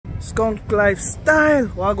Skvnk lifestyle.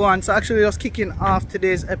 Wagwan. So actually just kicking off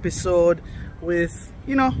today's episode with,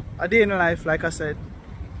 you know, a day in the life, like I said,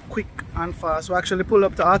 quick and fast. We actually pull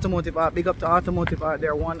up to Automotive Art. Big up to Automotive Art,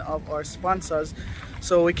 they're one of our sponsors.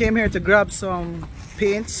 So we came here to grab some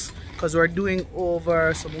paints because we're doing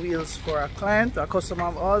over some wheels for a client, a customer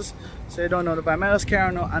of ours. So you don't know the vibe. Let's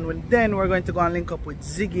carry on, and then we're going to go and link up with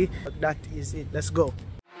Ziggy. But that is it. Let's go.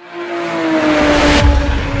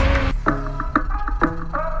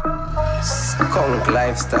 Skvnk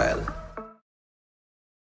lifestyle.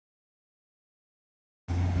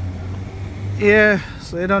 Yeah,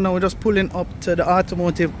 so you don't know, we're just pulling up to the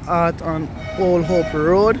Automotive Art on Old Hope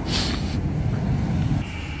Road.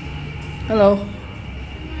 Hello.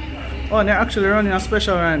 Oh, they're actually running a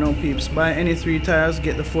special right now, peeps. Buy any 3 tires,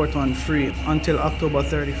 get the 4th one free until October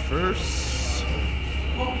 31st.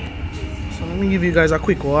 So let me give you guys a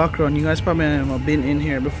quick walk around. You guys probably have been in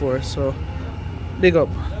here before, so big up.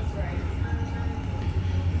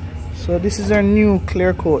 So this is their new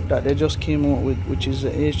clear coat that they just came out with, which is the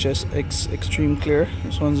HSX Extreme Clear.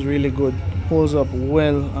 This one's really good, holds up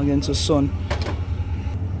well against the sun.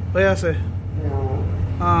 What you say?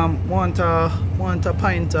 Want a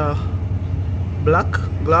pint black,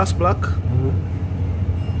 glass black.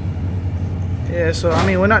 Yeah, so I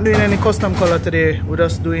mean, we're not doing any custom color today. We're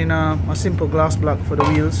just doing a simple glass black for the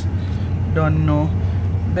wheels. Don't know,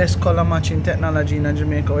 best color matching technology in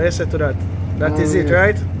Jamaica. What you say to that? That is it,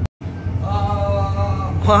 right?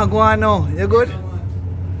 Wagwan now, you good?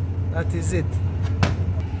 That is it.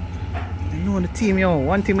 You know the team, yo.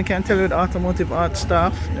 One thing we can tell you, the Automotive Art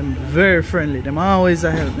staff, them very friendly. Them always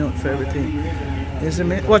help me out for everything. You see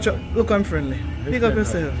me? Watch out, look, I'm friendly. Big up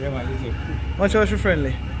yourself. Watch out, you're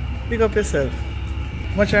friendly. Big up yourself.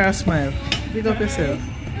 Watch her smile. Big up yourself.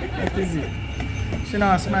 That is it. She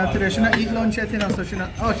not smile today. She not eat lunch yet, you know, so she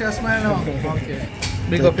not. Oh, she smile now. Okay.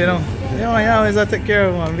 Big up, you know. Yeah, man, you always have to take care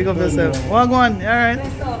of one. Big up yourself. Wagwan,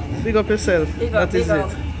 alright? Big up yourself. That is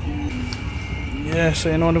it. Yeah, so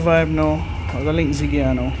you know the vibe now. I'm gonna link Ziggy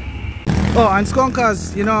now. Oh, and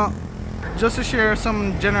Skvnkers, you know, just to share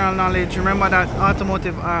some general knowledge, remember that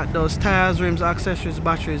Automotive Art does tires, rims, accessories,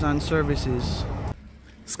 batteries, and services.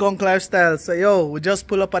 Skvnk lifestyle. So, yo, we just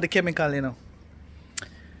pull up at the chemical, you know.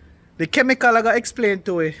 The chemical I got explained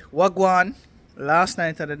to it. Wagwan last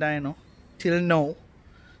night at the dyno till now,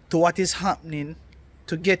 to what is happening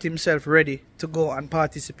to get himself ready to go and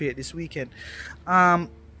participate this weekend.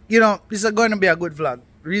 You know, this is going to be a good vlog.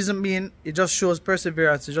 Reason being, it just shows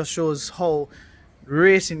perseverance. It just shows how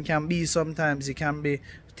racing can be sometimes. It can be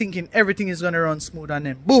thinking everything is going to run smooth and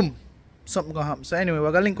then boom, something going to happen. So anyway,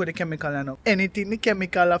 we're going to link with the chemical now. Anything the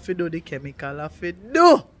chemical have to do, the chemical have to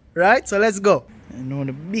do. Right? So let's go. You know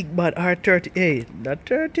the big bad R38. That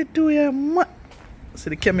 32, yeah, see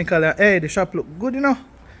the chemical, hey, the shop look good, you know.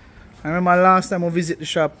 I remember last time I visit the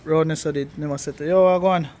shop, Rodney said it, never said, yo, how go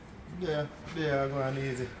on? Yeah, I go on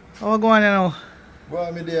easy. How go on, you know? Well,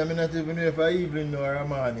 I'm there, I'm not even know if I evening or a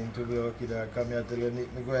morning to be okay there. Come here to the me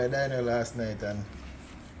go to diner last night and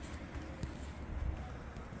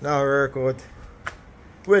now work out.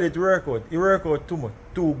 Well, it work out. It work out too much,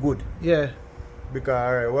 too good. Yeah. Because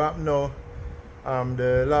alright, what happened now?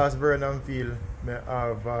 The last Vernon field may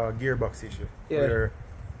have a gearbox issue. Yeah. Where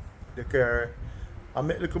the car I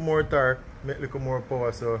make a little more torque, make a little more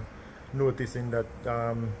power, so noticing that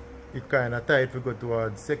it kind of tight to go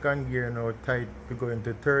towards 2nd gear now, tight to go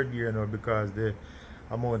into 3rd gear now because the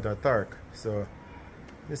amount of torque. So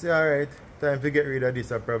you say alright, time to get rid of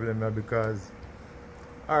this problem now because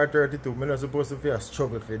R32, I'm not supposed to feel a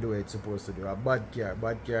struggle for do what it's supposed to do. A bad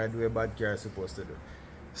car do what bad car is supposed to do.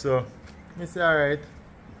 So I say alright,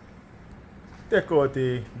 take out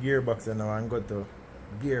the gearbox now and go to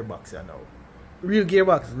gearbox now. Real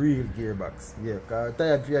gearbox? Real gearbox, yeah. Because I'm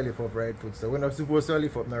tired to lift up right foot. So we're not supposed to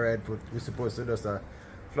lift up my right foot. We're supposed to just a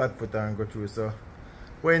flat foot and go through. So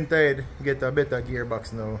when tired, get a better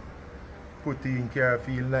gearbox now. Put in car,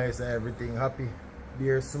 feel nice and everything, happy.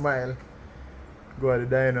 Beer smile. Go to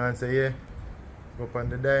the dyno and say, yeah. Go up on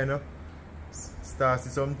the dyno. Start see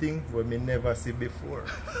something what me never see before.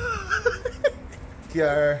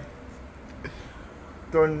 Car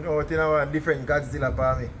turn out in a different Godzilla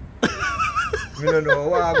for me. I don't know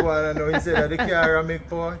what I go on and know. He said that the car make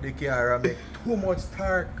power, the car make too much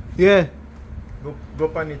torque. Yeah. Go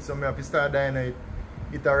up on it, so I have to start dying it.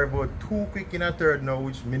 It are about too quick in a 3rd now,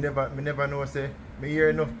 which me never know say. Me hear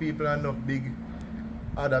enough people and enough big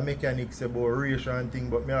other mechanics about ratio and thing,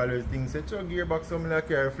 but me always think say so gearbox so me like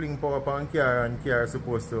car fling power upon car and car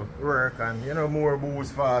supposed to work and you know more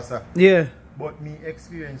boost faster. Yeah. But me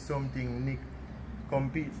experience something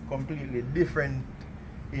completely different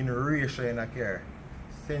in ratio in a car.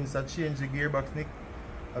 since I changed the gearbox, Nick.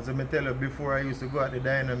 As I tell you before, I used to go at the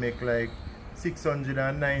dynamic like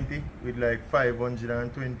 690 with like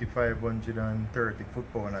 520, 530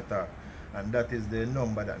 foot-pound of torque. And that is the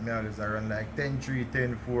number that me always run like 10.3,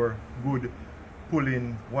 10.4, good,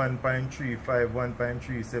 pulling 1.35,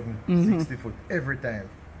 1.37, 60 foot every time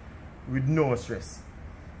with no stress.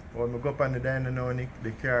 When I go up on the dyno now, Nick,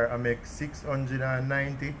 the car I make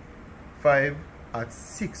 695 at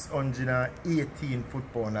 618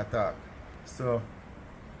 foot-pound of torque. So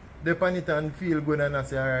depend it and feel good and I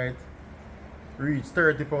say alright, reach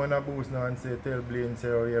 30 pound of boost now and say tell Blaine say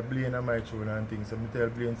oh yeah Blaine on my tune and things. So I tell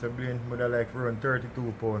Blaine say Blaine would have like run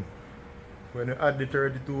 32 pound. When you add the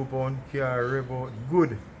 32 pound, car rev out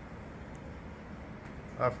good.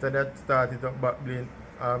 After that start it up back Blaine,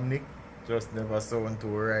 Nick, just never sound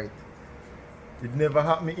too right. It never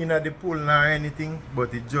happened in the pool nor anything,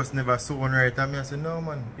 but it just never sound right. And I say no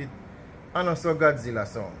man, I know so Godzilla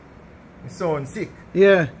sound. It sound sick.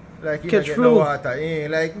 Yeah. Like you catch get flu. no water,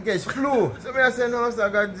 like you catch flu. So I say no, so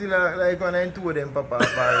Godzilla like when I two of them papa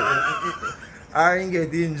I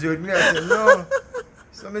get injured. Me I say no.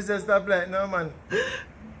 So I say stop like no man.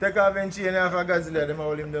 Take off and chain off a Godzilla, them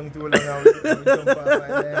hold him down too long now. Jump off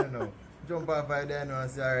by there now. Jump off by there now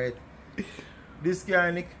and say alright. This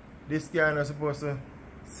car Nick, this car not supposed to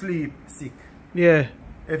sleep sick. Yeah.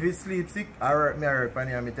 If it sleep sick, I work and I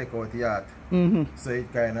take out the heart. So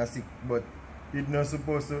it kinda sick, but it's not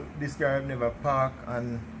supposed to, this car never park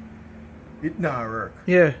and it not work.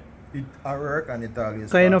 Yeah. It work and it always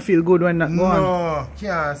So you don't feel good when that go on? No,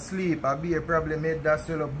 can't sleep. I be a problem made that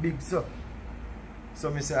swell up big so.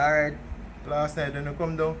 So I say alright, last night when you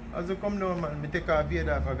come down, as you come down man, I take a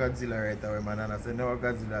Vader for Godzilla right away man and I say no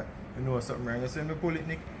Godzilla, you know something wrong. So I pull it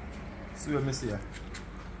Nick, see what I see.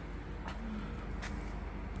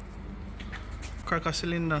 Crack a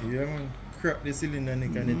cylinder. Yeah man, crack the cylinder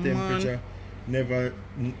Nick and the temperature. Never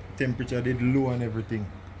temperature did low and everything.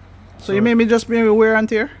 So you maybe just maybe wear and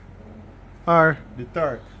tear? Or the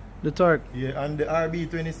torque. the torque? Yeah, and the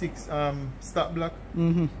RB26 stop block,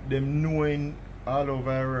 them knowing all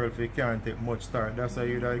over the world if you can't take much torque. That's why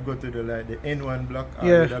you go to the like the N1 block or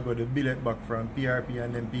you go the billet back from PRP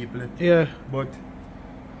and them people. Yeah. But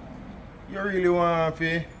you really want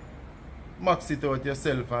to max it out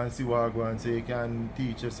yourself and see what go and so you can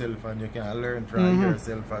teach yourself and you can learn from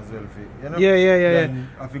yourself as well. You know?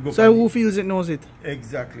 Yeah. So who feels it knows it?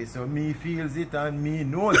 Exactly. So me feels it and me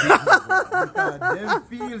knows it. Because them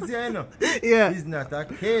feels it, you know. Yeah. It's not a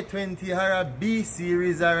K20 or a B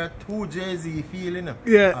series or a 2JZ feel, you know.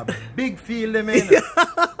 Yeah. A big feel them, you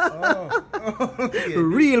know. Okay.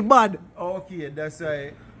 Real bad. Okay, that's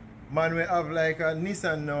why man we have like a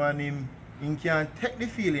Nissan now and him can't take the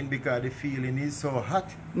feeling because the feeling is so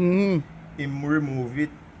hot. Him remove it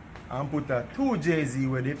and put a 2JZ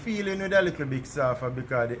where the feeling with a little bit softer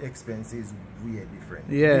because the expense is way different.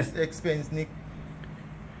 Yeah. This expense Nick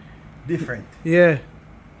different. Yeah.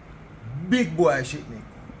 Big boy shit Nick.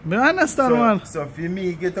 I understand man. So for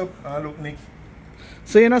me get up and look Nick.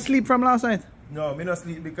 So you not sleep from last night? No, me not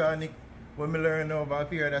sleep because Nick when me learn over a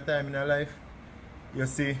period of time in my life, you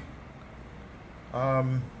see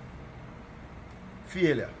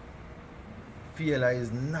failure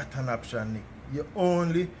is not an option, Nick. You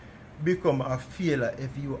only become a failure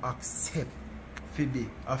if you accept to be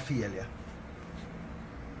a failure.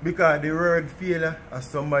 Because the word failure, as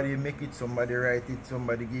somebody make it, somebody write it,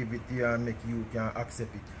 somebody give it to you and make you can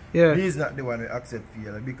accept it. Yeah. He is not the one who accept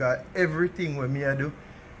failure. Because everything what me I do,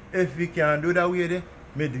 if we can do that way there,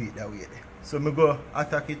 me do it that way there. So me go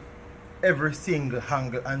attack it every single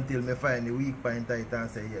angle until me find the weak point it and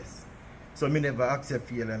say yes. So me never accept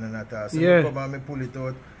failure and at all. So me come and me pull it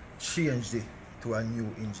out, change it to a new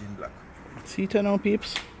engine block. See it now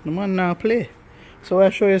peeps, the man now play. So I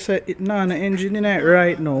show you say it now an engine in it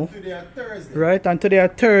right now. Today at Thursday. Right, and today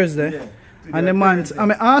at Thursday. Yeah, and the man,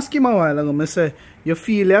 I ask him a while ago, I say, you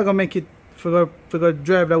feel you're gonna make it for go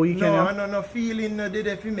drive that weekend? No feeling no did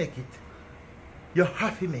if you make it. You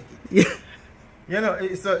have to make it. Yeah. You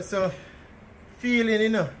know, so feeling, you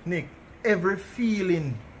know, Nick, every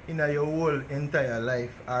feeling in your whole entire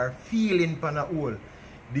life are feeling pan a whole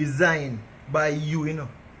designed by you, you know.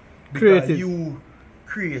 Because you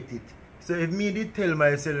create it. So if me did tell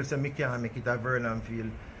myself so me can't make it a Vernon feel,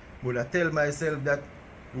 would I tell myself that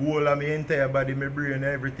the whole of my entire body, my brain,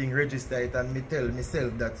 everything register it and me tell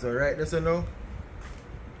myself that so right there so now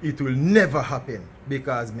it will never happen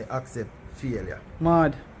because me accept failure.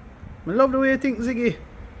 Mad. I love the way you think, Ziggy.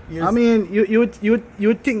 Yes. I mean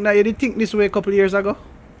you think that you did think this way a couple of years ago?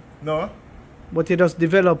 No? But you just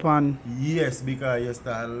develop and yes, because you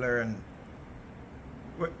start learn.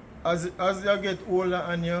 as you get older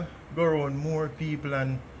and you go around more people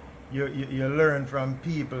and you learn from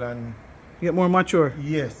people and get more mature.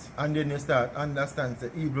 yes, and then you start understand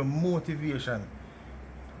that even motivation,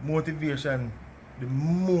 the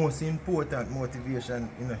most important motivation,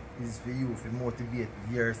 you know, is for you to motivate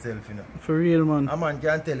yourself, you know. For real, man. A man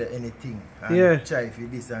can tell you anything and Yeah. try for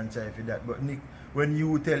this and try for that, but Nick, when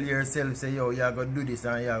you tell yourself, say, yo, you're going to do this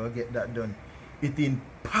and you're going to get that done, it's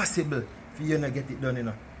impossible for you to get it done, you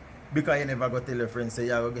know. Because you never go tell your friends, say,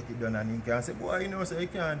 you're going to get it done, and you can say, boy, you know, so you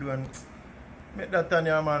can't do, and make that turn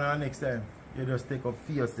your man, and next time, you just take up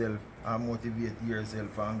for yourself and motivate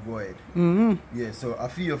yourself and go ahead. Yeah, so a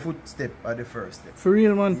few footstep are the first step. For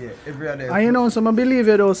real, man. Yeah, every other. And you know, so I believe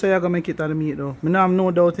you though, so you're going to make it at the meet though. I don't have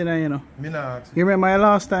no doubt in it, you know. Me not ask You remember my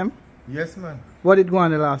last time? Yes, man. What did go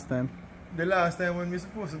on the last time? The last time when we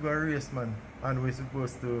supposed to go race, man, and we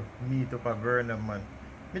supposed to meet up at Vernon, man,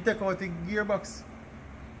 me take out the gearbox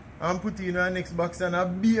and put it in the next box and a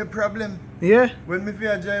be a problem. Yeah? When me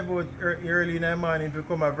feel drive out early in the morning to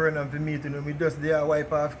come at Vernon for meeting, we just there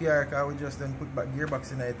wipe off car, because we just then put back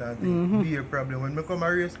gearbox in it and thing. Be a problem. When me come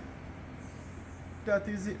a race, that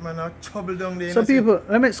is it, man. I trouble down there. So people,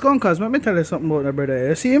 let me skunkers, let me tell you something about that brother.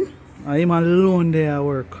 You see him? I'm alone there at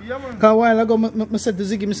work. Yeah, man. Cause a while ago, I said to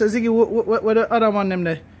Ziggy, I said, Ziggy, what the other one them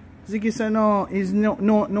there? Ziggy said, no, he's no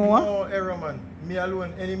what? No error, man. Me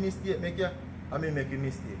alone, any mistake make you, I may make a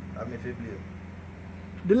mistake. I may feel blame.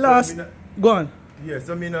 The last, go on. Yeah,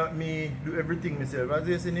 so me do everything myself. As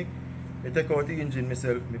you see, Nick, I take out the engine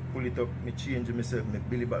myself, me pull it up, me change it myself, me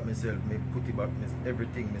build it back myself, me put it back,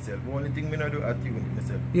 everything myself. The only thing me not do, I tune it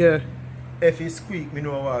myself. Yeah. If it squeak, me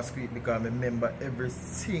know how I squeak because I remember every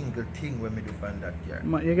single thing when me do on that car.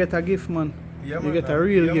 Man, you get a gift, man. Yeah, you man, get a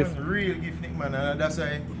real gift. Man, real gift, Nick, man. And that's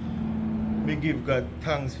why me give God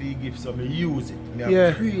thanks for your gift, so me use it. Me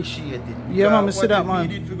appreciate it. Yeah, man, I see that, man. I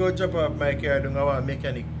did to go drop off my car down our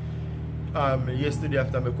mechanic. Yesterday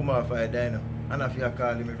after me come off I dyno. And if you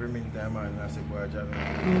call him every minute time, man, I say, boy, John,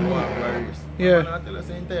 I want to go race. Yeah. And I tell us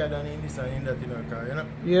I'm tired and in this and in that in our car, you know?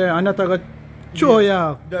 Yeah, and that I got throw you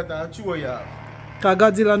off. That I throw you off. Cause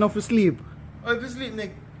Godzilla enough to sleep. Oh, if you sleep,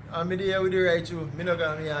 Nick, I'm there with the right shoe. I'm not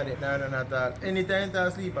going to be at it, no, not at all. Anytime I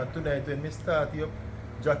sleep, and tonight when I start you up,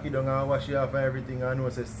 Jackie down and wash you off and everything, I know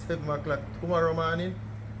it's 7 o'clock tomorrow morning.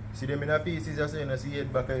 See them in a pieces, just saying, I see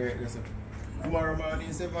it back here. Tomorrow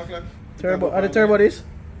morning, 7 o'clock. Turbo, are the turbo this?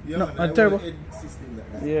 Yeah, No, man, a turbo. System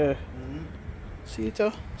like that. Yeah. See it,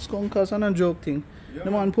 skunkers and a joke thing. Yeah,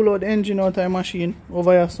 The man pull out the engine out of the machine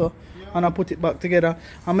over here, so, and I put it back together.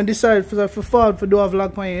 And I decide for fall for do a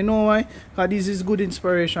vlog for you. You know why? Because this is good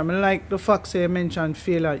inspiration. I like the fact say you mentioned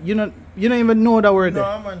failure. You don't even know that word No,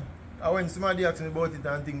 there. man. When somebody asks me about it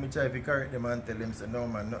and think me try to correct them and tell them, say, no,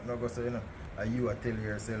 man, not go so, you know. And you are telling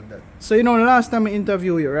yourself that. So you know the last time I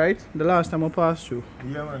interview you, right? The last time I passed through.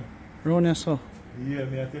 Yeah, man. Round your son. Yeah,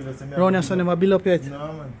 me I tell you, say, me Round your son never build up yet.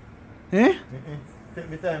 No, man. Eh? Take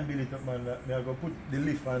me time build it up, man. Me I go put the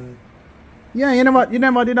lift and... Yeah, you never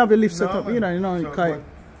did have the lift set No, up, man. you know, So, because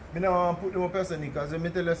but me no want to put them up personally because me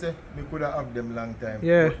tell you, say, me could have them long time.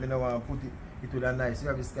 Yeah. But me no want to put it. It would have nice. You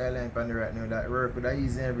have the skyline pan right now. That work would have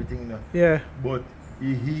easy and everything, you know. yeah. But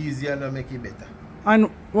it's easier to make it better.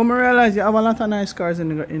 And when I realize you have a lot of nice cars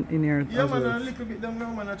in here Yeah, as man, well. a little bit down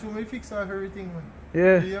now, man. I try to fix off everything, man.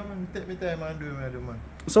 Yeah. Yeah, man. Take me time and do what I do, man.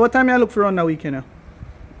 So what time you look for on the weekend now?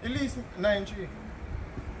 At least 9-3.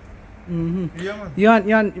 Yeah, man. You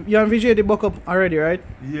and Vijay the buck up already, right?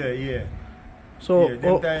 Yeah. So yeah,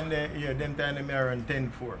 them time they around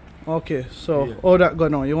 10-4. okay, so Yeah. all that go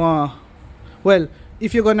now. You want well,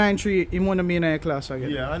 if you go 9-3, you wanna be in your class again.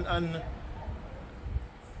 Yeah, and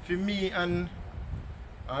for me and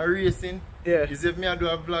racing, Yeah. is if me I do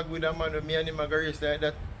a vlog with a man with me and him I go race like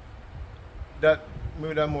that, that me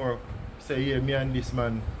would have more say, yeah, me and this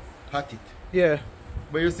man hot it. Yeah.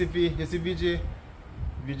 But you see Vijay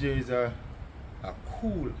is a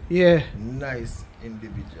cool, Yeah. nice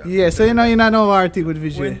individual. Yeah, so you know no RT with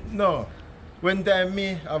Vijay. When time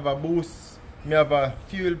me have a boost, me have a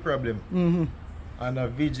fuel problem, and a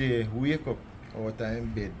VJ wake up out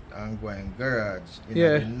of bed and go in garage in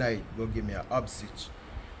the night, go give me a up switch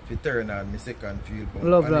to turn on my second fuel pump.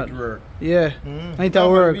 Love and that. it work. Yeah. And it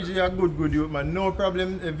No, work. VJ a good youth, man. No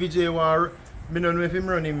problem if VJ want, me don't know if him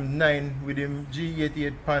run him 9 with him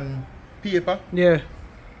G88 pan paper. Yeah.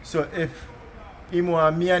 So if him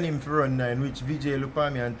want me and him to run 9, which VJ look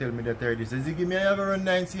at me and tell me that 30 says, Ziggy, me I have a run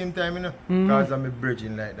 9 same time, you know? Because I'm a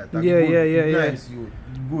bridging like that. A Yeah, good, yeah. Nice youth.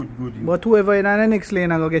 Good youth. But whoever in the next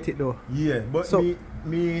lane I go get it though. Yeah, but So-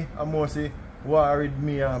 me I'm mostly worried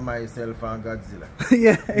me and myself and Godzilla.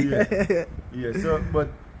 yeah. Yeah, so, but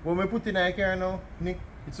when we put in a car now, Nick,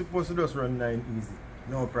 It's supposed to just run 9 easy.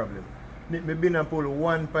 No problem. Me been a pull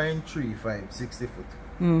 1.35 60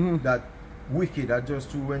 foot. That wicked. I just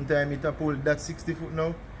through one time it a pull that 60 foot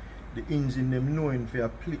now. The engine them knowing for a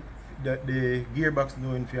plate, that the gearbox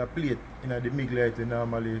knowing for a plate in the mig light you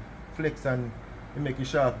normally flex and you make your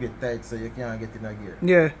shaft get tight so you can't get in a gear.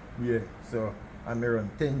 Yeah. Yeah. So I may run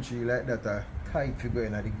 10-3 like that tight figure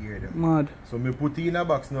in the gear them. Mad. So me put it in a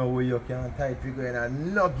box now where you can tight figure in a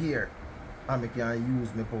no gear and I can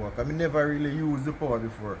use my power. Cause I never really used the power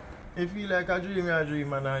before. If you feel like a dream and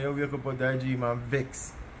you wake up out of a dream and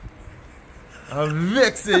vex. And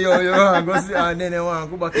vex you want to go see and then you want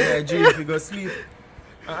to go back in the dream if you go sleep.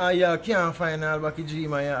 And you can't find all back in the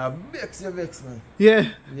dream and you vex man. Yeah.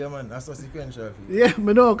 Yeah man, that's what sequential feel. Yeah,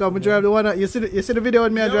 I know, because I drive the one. You see the video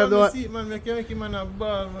with me, I drive the one. I see it man, I can make him on a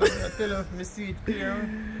ball man. I tell him, I see it clear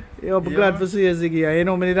man. Yeah, I'm glad to see you, Ziggy. You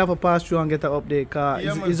know, I need to pass through and get an update, because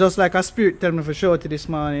it's just like a spirit tell me for sure to this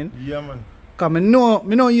morning. Yeah man. Because I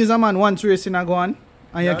know use a man once racing a go on,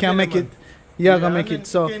 and you can make it. Yeah, gonna make it.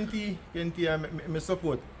 So Kenty, I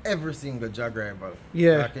support every single Jag rival.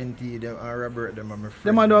 Yeah. Kenty, them and Robert, them are my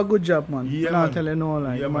friends. Them do a good job, man. Yeah, I'll man. tell you no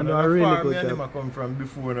lie. Yeah, Them man. do a really good job. job. Them come from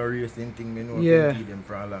before the racing thing. Me know Yeah. Kenty them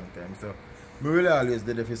for a long time. So we will always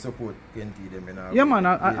do if you support Kenty them in our Yeah, way. man.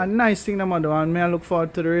 A nice thing them do, and I look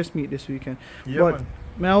forward to the race meet this weekend. Yeah, But man.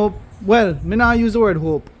 me I hope. Well, me not use the word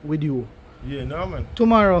hope with you. Yeah, no man.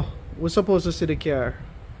 Tomorrow we're supposed to see the car.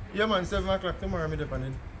 Yeah man, 7 o'clock tomorrow me up on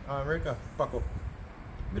it. America, pack up.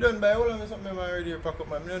 Me done buy all of me something already pack up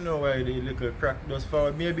man. I don't know why the little crack does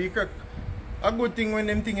forward. Maybe crack. A good thing when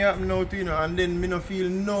them things happen now too, you know, and then me no feel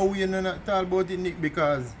no way none at all about it, Nick,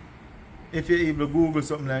 because if you even Google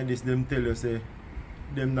something like this, them tell you say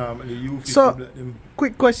them normally you feel So, them.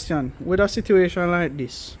 quick question: with a situation like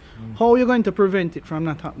this, how are you going to prevent it from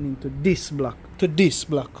not happening to this block?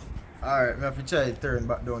 Alright, I have to try to turn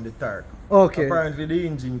back down the torque. Okay. Apparently the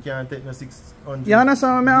engine can't take no 600. You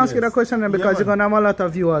understand? I ask you Yes. that question then, because Yeah, you're gonna have a lot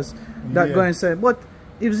of viewers that Yeah. go and say, but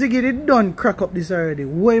if Ziggy did done crack up this already,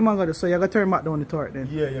 what am I gonna do? So you gotta turn back down the torque then.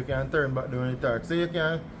 Yeah, you can turn back down the torque. So you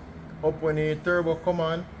can up when the turbo come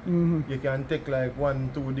on, you can take like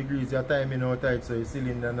 1-2 degrees your timing out tight so your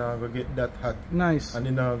cylinder now go get that hot Nice. and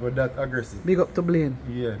then now go that aggressive. Big up to Blaine.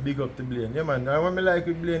 Yeah, big up to Blaine. Yeah man, and what I like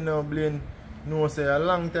with Blaine now, Blaine know say a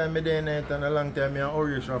long time me there night and a long time me a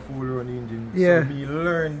Irish a full run engine. Yeah. So me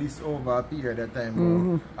learn this over a period of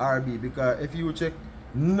time RB, because if you check,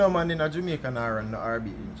 no man in a Jamaica now run the RB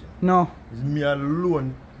engine. No. It's me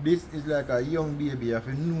alone. This is like a young baby. You have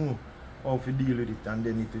to know how to deal with it and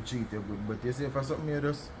then need to treat you good. But you say for something you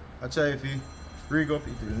just I try if you rig up,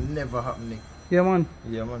 it will never happen, Nick. Yeah, man.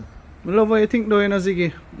 Yeah man. I love what you think though, you know,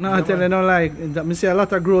 Ziggy. No, I Yeah, tell you, man. no lie. That me see a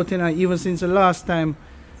lot of growth in it, even since the last time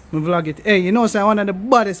me vlog it. Hey, you know, say one of the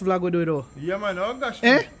baddest vlog we do though. Yeah man, oh gosh.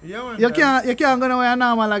 Eh? Yeah man. You can't go nowhere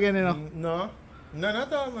normal again, you know. No. No,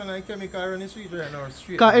 not all man. I chemical run the street right now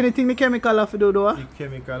straight. Cause anything the chemical have to do though. the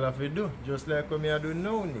chemical have to do. Just like what me I do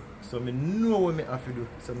now, Nick. So me know what me have to do.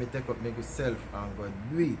 So me take up myself and go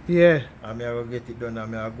do it. Yeah. And me I go get it done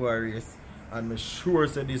and me I go a race. And me sure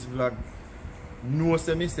say this vlog no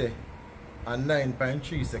say me say a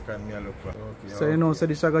 9.3 second me I look for. Okay. So you know, so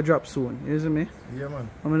this I gonna drop soon. You see me? Yeah man.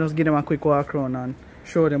 I'm gonna just give them a quick walk around and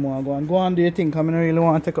show them what I go on. Go on, do you think? I don't really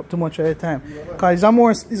want to take up too much of your time. Because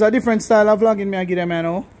it's a different style of vlogging me I give them, you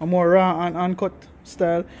know. A more raw and uncut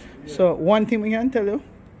style. So one thing we can tell you,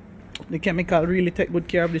 the chemical really take good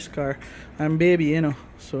care of this car. And baby, you know.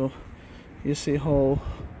 So you see how.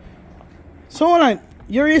 So like,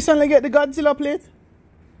 you recently get the Godzilla plate?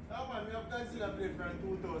 No man, we have Godzilla plate from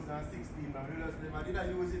 2016 man. We just never did I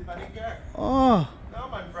use it for the car. Oh, No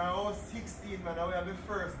man, from 2016 man, we have the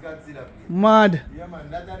first Godzilla plate. mad. Yeah man,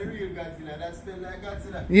 that's not the real Godzilla, that's spelled like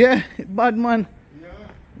Godzilla. Yeah, bad man. Yeah.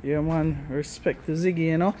 Yeah man, respect to Ziggy,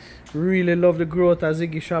 you know. Really love the growth of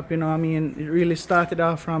Ziggy shop, you know. I mean, it really started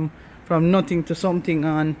off from nothing to something,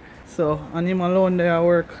 and so and him alone there at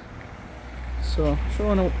work. So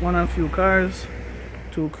showing up one and few cars.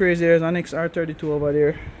 Two crazy. There's an next R32 over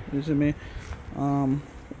there. You see me?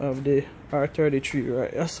 Of the R33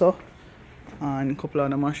 right there, so, and a couple of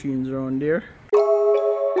the machines around there.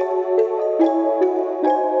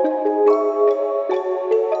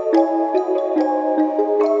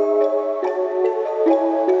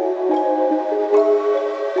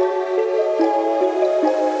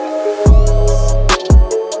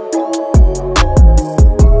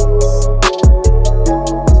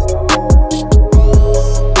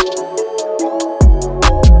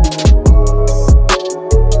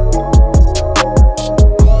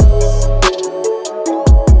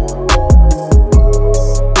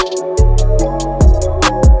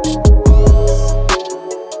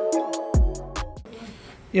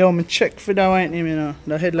 yo, me check for that whitening, you know,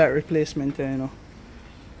 the headlight replacement, you know.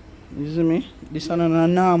 You see me? This is not a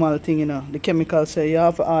normal thing, you know. The chemical say you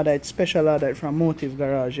have to order it, special order it from Motive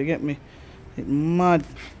Garage, you get me? It's mad.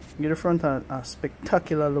 Get the front a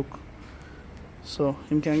spectacular look. So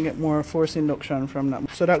you can get more force induction from that.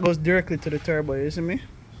 So that goes directly to the turbo, you see me?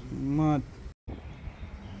 Mad.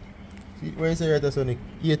 See where you say right there, Sonic?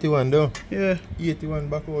 81 though? Yeah. 81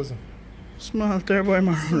 back also. Small turbo,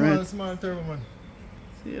 man. Small turbo, man.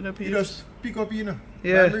 See the You just pick up, you know.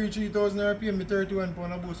 Yeah. I reach 3,000 RPM, me 31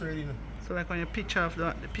 pound of boost already, you know. So like when you pitch off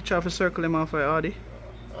the pitch off a circle them off your Audi.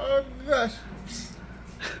 Oh gosh.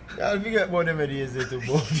 I'll forget about them days there too,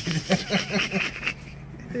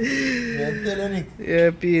 I'm telling you.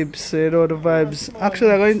 Yeah, peeps, you know the vibes.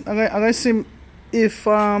 Actually, I'm going to see if,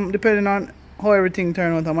 depending on how everything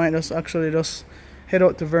turns out, I might just actually just head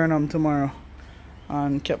out to Vernon tomorrow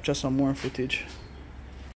and capture some more footage.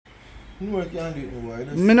 No, I can't do it no more.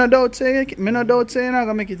 Me no doubt saying you're not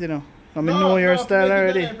gonna make it, you know. I mean, know your style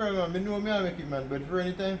already. I know I make it, man, but for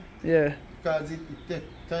any time, Yeah. because it takes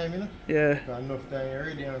time, you know. Yeah. Because enough time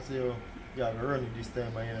already, and say, oh, you have to run it this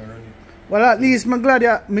time, and you know, run it. Well, at least I'm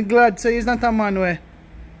glad so he's not a man where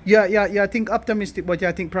you think optimistic but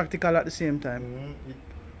you think practical at the same time.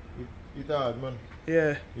 It's hard, man.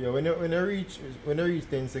 Yeah. Yeah, when you reach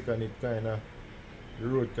 10 seconds, it kinda the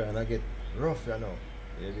road kinda get rough, you know.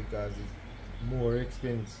 Yeah, because it's more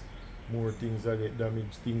expense, more things that get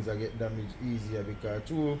damaged, easier because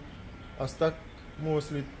too a stock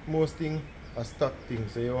most thing a stock thing.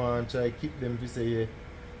 So you want to try keep them to say yeah,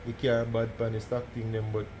 you care bad pan the stock thing them,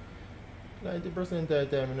 but 90% of the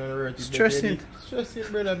time you know worth it. Stressing,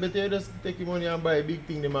 brother, but you just take your money and buy a big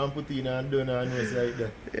thing them and put in and done and it's like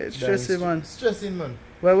that. Yeah, it's stressing, man. Stressing, man.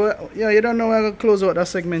 Well, yeah, you don't know where to close out that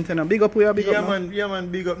segment, you know. Big up, big up, man. Yeah, man,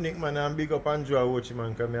 big up Nick, man, and big up Andrew I watch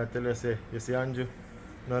man, because I tell you, say, you see Andrew,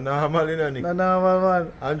 no normal, you know, Nick. No normal,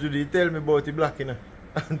 man. Andrew, they tell me about the black, you know,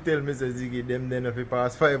 and tell me, say, Ziggy, them then if you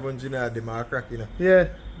pass 500, you know, them are crack, you know. Yeah.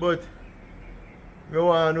 But, I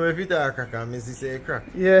want to know if it are crack, and I say crack.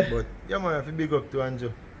 Yeah. But, yeah, man, if you big up to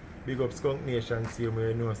Andrew, big up Skvnk Nation, see me,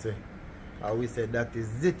 you know, say, and we said that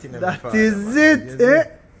is it, you know. That is it, eh?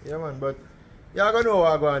 Yeah, man, but, you are going to know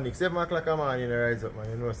what I go on, Nick. 7 o'clock a morning, you rise up, man.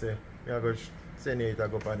 You know, say, I go send it, I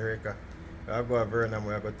go up on the record. I go to Vernon,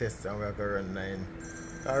 I go test, and we go run 9.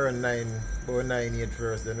 I run 9, about 9.8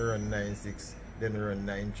 first, then run 9.6, then run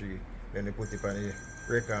 9.3. Then you put it on the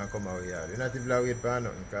record and come out here. You not even wait for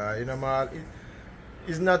nothing, because, you know,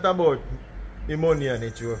 it's not about the money and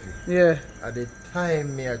the trophy. Yeah. At the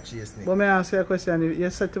time, me I chase, Nick. But may I ask you a question? You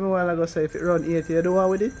said to me a while ago, say, if it run 8, you do what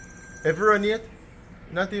with it? If you run 8,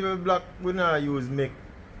 not even black, we not use make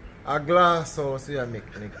a glass house we make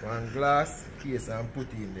one glass case and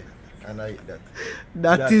put in there and I eat that.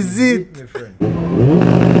 That is it, my friend. So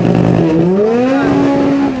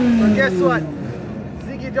guess what?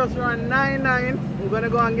 Ziggy just ran 9.9. We're gonna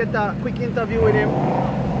go and get a quick interview with him.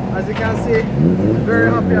 As you can see, very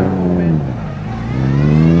happy at the moment.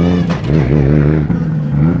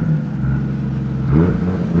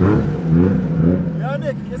 Yeah,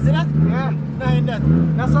 Nick, you see that? Yeah. 9 that.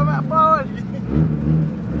 That's what I'm forward.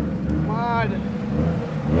 Mad.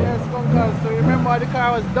 Yes, Skunkers. So remember the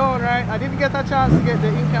car was down, right? I didn't get a chance to get the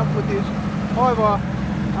in-cam footage. However,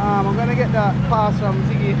 I'm gonna get that pass from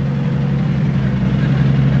Ziggy.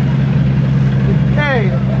 Hey,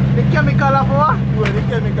 the chemical of what? Well, the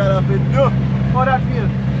chemical of it, no. How that feel?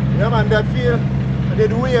 Yeah, man, that feel. I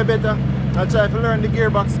did way better. I tried to learn the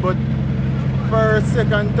gearbox, but first,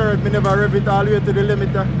 second, third, me never rev it all the way to the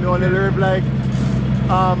limiter. Me only rev like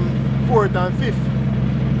 4th and 5th.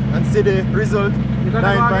 And see the result,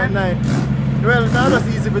 9.9. Well, now that's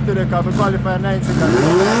easy for today because we qualify 9 seconds.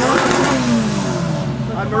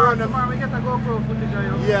 And tomorrow we get a GoPro footage of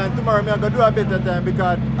you. Yeah, and tomorrow I'm going to do a better time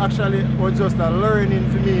because actually it was just a learning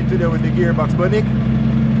for me today with the gearbox. But Nick,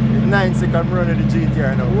 9 seconds running the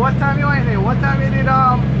GTR now. What time you went there? What time you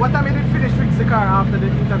did finish fix the car after the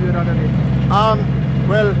interview the other day?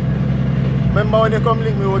 Well, remember when you come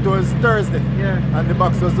link me, it was Thursday. Yeah. And the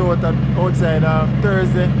box was outside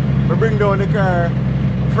Thursday. We bring down the car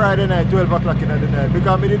Friday night, 12 o'clock in the night.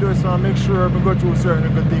 Because we did just want to make sure we go through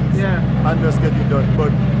certain good things. Yeah. And just get it done.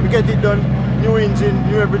 But we get it done, new engine,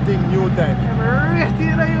 new everything, new time.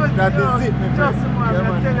 That is it, my friend. Just man,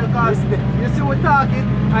 yeah, I tell you, because you see we're talking,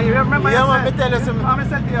 and you remember yeah, man, I tell you something. I'm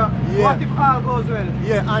saying to you, yeah. what if all goes well?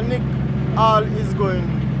 Yeah, and Nick, all is going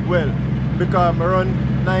well. Because I run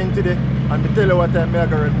 9 today, and I tell you what time I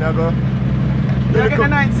go run. I go. You get the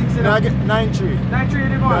 9.6, you know? I get 9.3.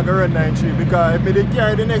 9.3 you go on? I go run 9.3 because if they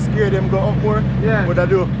carry the next grade, them go up more. Yeah. But I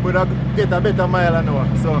get a better mile an hour.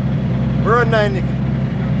 So, we run 9, Nick.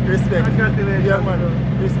 Respect. Congratulations. Yeah, man.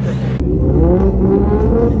 Respect.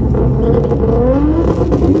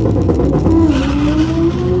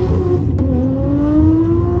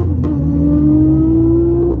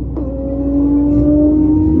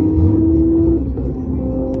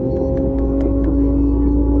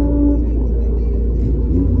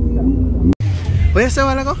 What you say a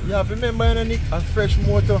while ago? Yeah, remember, you know, Nick, a fresh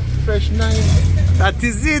motor, fresh 9. That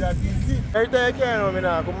is it. That is it. Every time you can,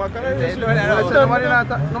 I come back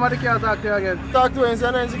and Nobody can talk to you again. Talk to him,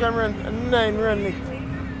 say 9 can run, and 9 run, Nick.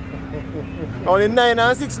 Only 9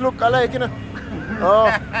 and 6 look alike, you know. Oh.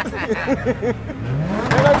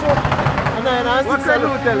 And 9 and 6 what Craig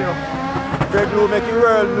Lou tell you? Craig Lou make the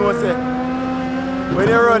world know, say, when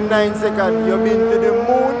you run 9 seconds, you've been to the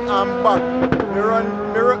moon and back.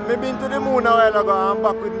 Me been to the moon a while ago and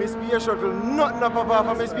back with my space shuttle. Nothing up apart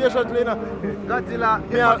from my space shuttle, you know. Godzilla,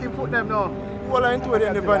 you fucking put them now. Whole line to it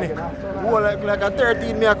in the panic. Whole like a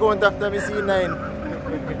 13 me account after me see 9.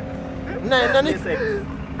 9 and it. And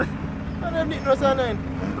I didn't know say 9.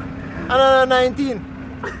 Another 19.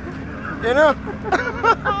 You know?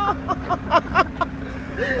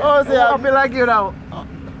 Oh, say I feel like you now.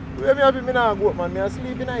 Where me happy me now go up, man. Me a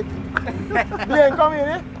sleep tonight. Blaine come in,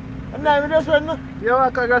 eh? And now we just run now. You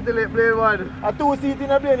want to congratulate Blaine one. A 2 seat in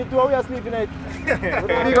a Blaine, 2 we are sleeping tonight.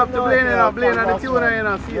 Big up to Blaine, you know. Blaine and the tuner, you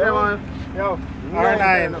know. See them, man. Yo,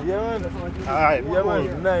 R9. Yeah, man. Alright, Yeah,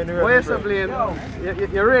 man. 9. What you say, Blaine?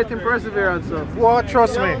 You're rating perseverance, so. well,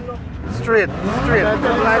 trust me. Straight. Like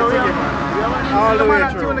Ziggy, man. All the way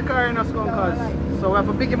through. Tune the car in a Skvnk, so we have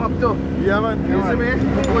to pick him up too. Yeah, man. You see me?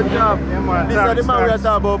 Good job. Yeah, man. This is the man we are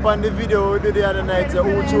talking about on the video we did the other night. So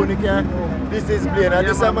who tune the car? This is Blaine. And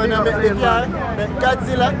this is a man that make the car, make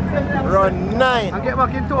Godzilla run 9. And get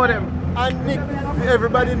back into them. And Nick,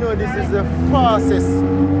 everybody know this is the fastest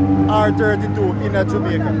R32 in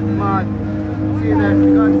Jamaica. Man. See you there,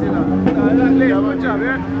 Godzilla. Good job,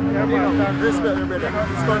 yeah? Yeah, man. Respect me, brother.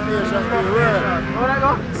 Skvnk Nation to the world. How I go?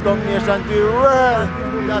 Skvnk Nation to the world.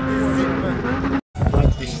 That is it, man.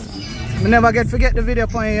 We never get forget the video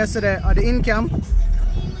point yesterday at the in-camp.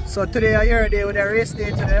 So today I your day with a race day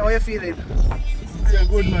today. How you feeling? Feel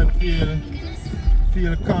good, man.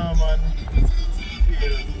 Feel calm and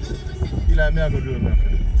feel like me I go do it, man.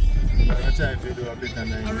 I try to do a bit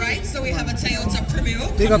and Alright, so we have a Toyota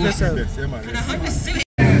Premio. Big up yourself. Yeah, man. And a Honda Civic.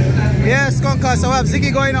 Yeah, Skvnk, so we have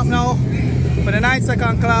Ziggy going up now for the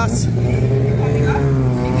 9-second class.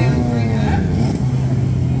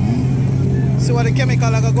 See what the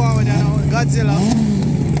chemical are going on with now, Godzilla.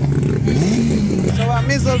 So we have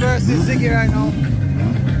Mizzle versus Ziggy right now.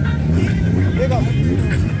 Big up.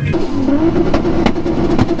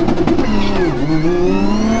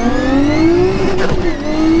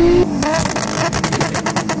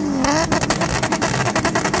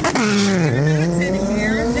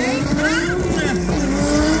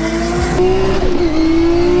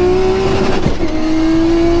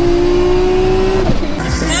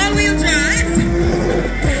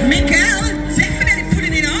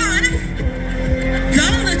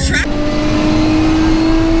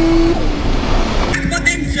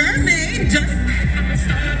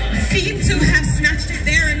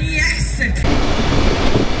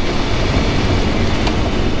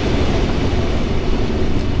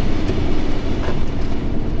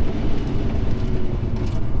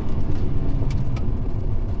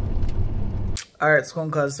 Alright,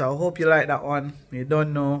 Skvnk, so I hope you like that one. You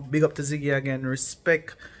don't know, big up to Ziggy again.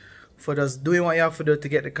 Respect for just doing what you have to do to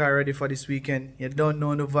get the car ready for this weekend. You don't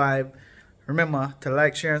know the vibe. Remember to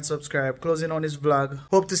like, share and subscribe. Closing on this vlog.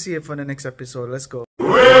 Hope to see you for the next episode. Let's go.